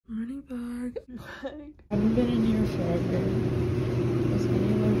I haven't been in here forever. Is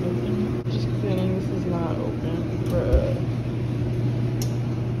anyone open? Just kidding, this is not open. Bruh.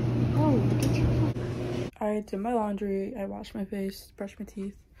 Oh, look at your. I did my laundry, I washed my face, brushed my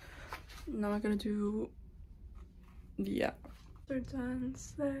teeth. Now I'm gonna do, yeah. They're done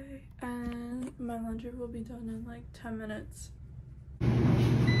today, and my laundry will be done in like 10 minutes.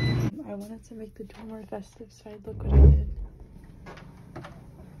 I wanted to make the door more festive, so I look what I did.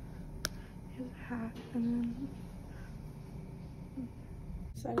 Here's a hat, and then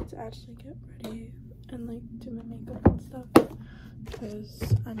decided to actually get ready and like do my makeup and stuff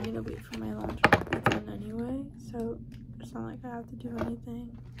because I'm gonna wait for my laundry to be done anyway, so it's not like I have to do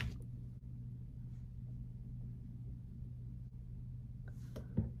anything.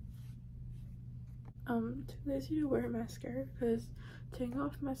 Too lazy to wear mascara because taking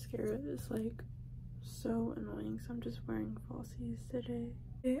off mascara is like so annoying, so I'm just wearing falsies today.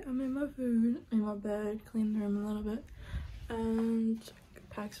 Okay, I made my food, made my bed, cleaned the room a little bit, and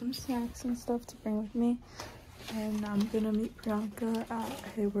packed some snacks and stuff to bring with me. And I'm gonna meet Priyanka at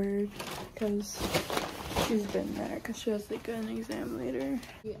Hayward because she's been there because she has like an exam later.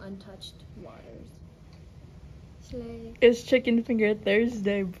 The untouched waters. Slay. It's Chicken Finger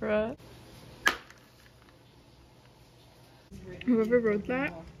Thursday, bruh. Whoever wrote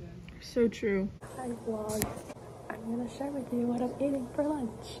that, so true. Hi vlog. I'm gonna share with you what I'm eating for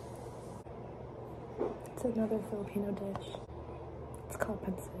lunch. It's another Filipino dish. It's called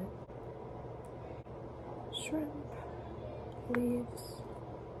pancit. Shrimp, leaves,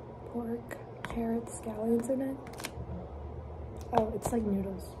 pork, carrots, scallions in it. Oh, it's like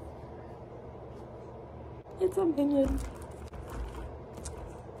noodles. It's a minion.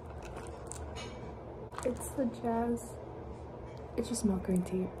 It's the Jazz. It's just milk green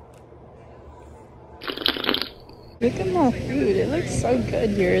tea. Look at my food. It looks so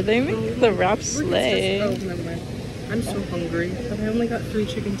good here. They make the wrap slay. Oh, never mind. I'm so hungry. But I only got 3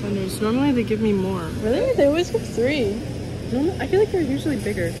 chicken tenders. Normally they give me more. Really? They always give 3. No, I feel like they're usually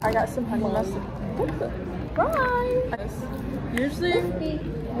bigger. I got some honey mustard. Bye! Usually,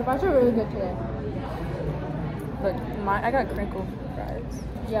 Your fries are really good today. look, I got crinkle fries.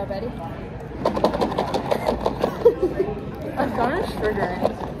 Yeah, ready? I found it triggering.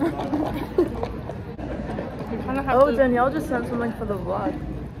 We kind of have Oh, to... Danielle just sent something for the vlog.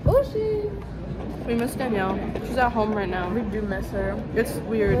 Oh, she. We miss Danielle. She's at home right now. We do miss her. It's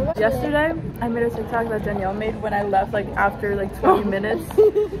weird. Yesterday, I made a TikTok that Danielle made when I left, like after like 20 minutes.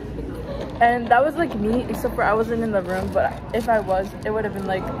 And that was like me, except for I wasn't in the room, but if I was, it would have been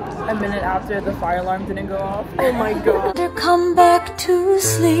like a minute after the fire alarm didn't go off. Oh my god. Come back to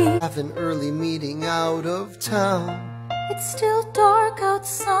sleep. Have an early meeting out of town. It's still dark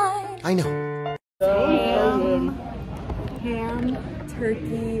outside. I know. Ham,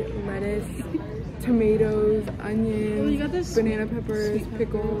 turkey, lettuce, tomatoes, onions, banana peppers,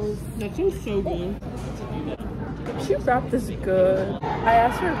 pickles. That seems so good. She wrapped this good. I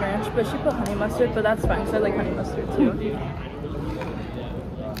asked for ranch, but she put honey mustard, but that's fine because I like honey mustard too.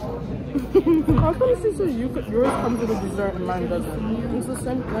 How come she says yours comes with a dessert and mine doesn't? It's the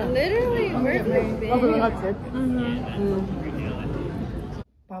same thing. Literally, we're big. Okay, that's it.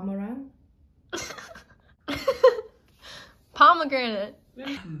 Pomeranian? Pomegranate.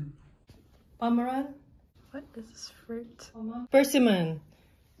 Pomeranian? What is this fruit? Persimmon.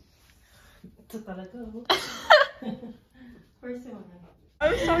 I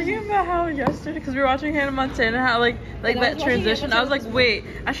was talking about how yesterday, because we were watching Hannah Montana, how like that transition. I was like, wait,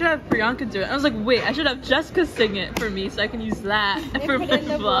 I should have Priyanka do it. I was like, wait, I should have Jessica sing it for me so I can use that for my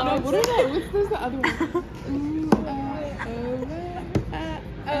vlog. What is that? What's the other one?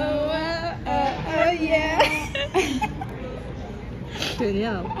 Oh, yeah.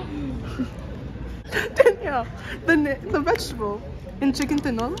 Danielle, the vegetable in chicken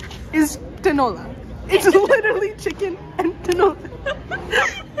tinola is tinola. It's literally chicken and tinola.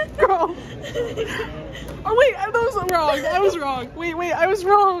 Girl. Oh wait, I was wrong. Wait, I was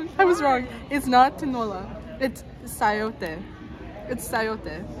wrong. It's not tinola. It's sayote.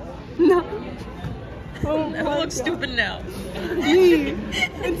 No. Oh, I look stupid now. Me.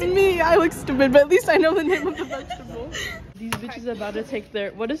 It's me. I look stupid, but at least I know the name of the vegetable. These bitches are about to take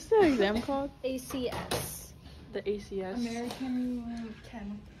their, what is the exam called? ACS. The ACS.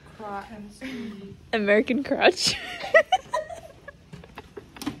 Chemistry. American Crotch.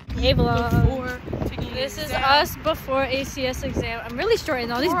 Hey vlog. This is us before ACS exam. I'm really short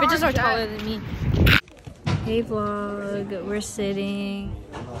and all these bitches are taller than me. Hey vlog. We're sitting.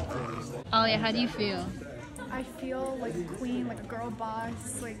 Oh yeah, how do you feel? I feel like a queen, like a girl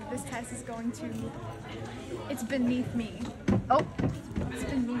boss. Like this test is going to, it's beneath me. Oh, it's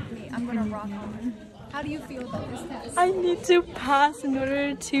beneath me. I'm gonna rock on. How do you feel about this test? I need to pass in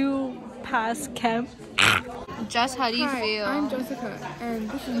order to pass camp. Jess, how do you feel? I'm Jessica, and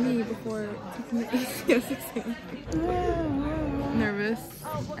this is me before taking the ACS exam. Nervous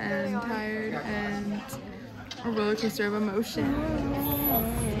and tired and a roller coaster of emotion.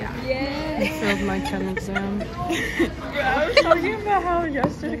 Yeah. I failed my chem exam. Bro, I was talking about how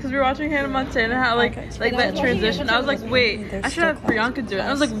yesterday, because we were watching Hannah Montana, how like that transition. I was like, wait, I should have Priyanka do it.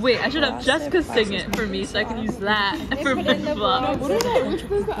 I was like, wait, I should have Jessica sing it for me so I can use that for my vlog. What is that? Which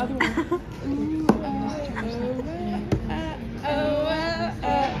was the other one?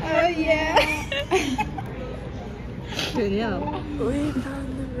 Oh yeah. Good, yeah. We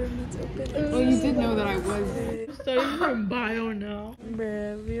found the room that's open. Oh, you did know that I was. Starting from bio now.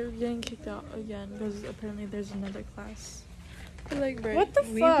 Bruh, we were getting kicked out again because apparently there's another class. But like, bruh, What the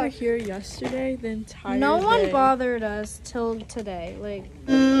we were fuck? here yesterday the entire No day. one bothered us till today. Like,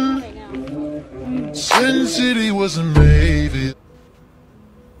 Sin City was a maybe.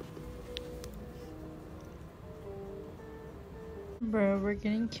 Bro, we're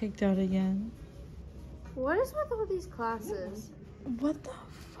getting kicked out again. what is with all these classes? What the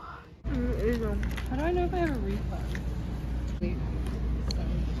fuck? How do I know if I have a reflex?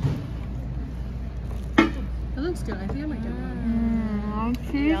 That looks good. I think I might get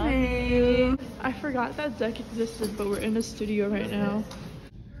one. I forgot that deck existed, but we're in a studio right now.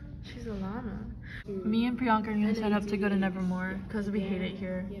 She's a llama. Me and Priyanka are gonna set up to go to Nevermore because we hate it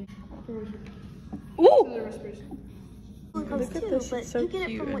here. Ooh! Look at this, she's so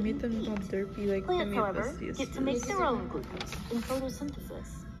cute. I made them all derpy, like I made this. Get to make their own glucose in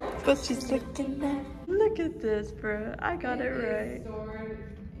photosynthesis. But she's looking at. Look at this, bro. I got it right.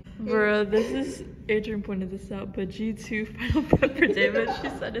 Bro, this is Adrian pointed this out, but G2 Final Prep for David, she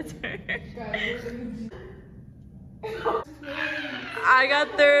said it's her. I got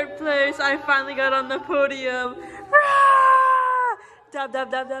 3rd place. I finally got on the podium. Rah! Dab dab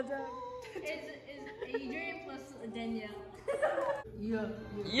dab dab dab. Is Adrian plus Danielle?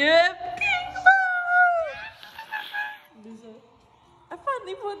 Yep. I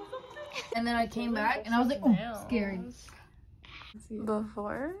finally won something. And then I came back and I was like, oh, scary.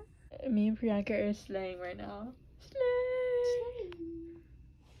 Before, me and Priyanka are slaying right now. Slay.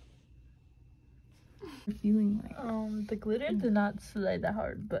 I'm feeling like The glitter did not slay that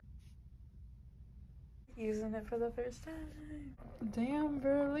hard, but using it for the first time. Damn,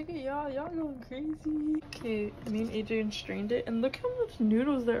 bro, look at y'all. Y'all going crazy. Okay, me and Adrian strained it, and look how much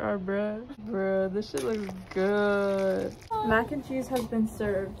noodles there are, bro. Bro, this shit looks good. Mac and cheese has been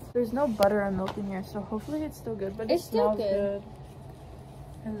served. There's no butter or milk in here, so hopefully it's still good, but it It's still smells good.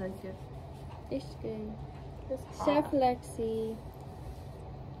 I like it. It's good. It's Chef Lexi.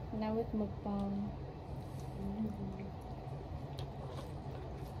 Now with mukbang.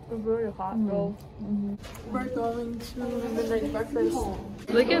 It's really hot, bro. We're going to midnight breakfast.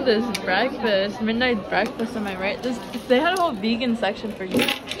 Look at this breakfast. Midnight breakfast, am I right? They had a whole vegan section for you.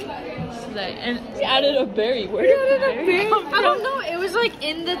 And we added a berry. Where did the berry come from? I don't know. It was like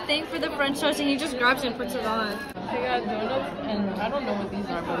in the thing for the French toast and he just grabs it and puts it on. I got donuts and I don't know what these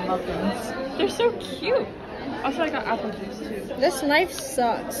are, but muffins. They're so cute. Also, I got apple juice too. This knife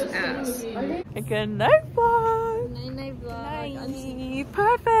sucks ass. Good night vlog. Night vlog.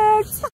 Perfect.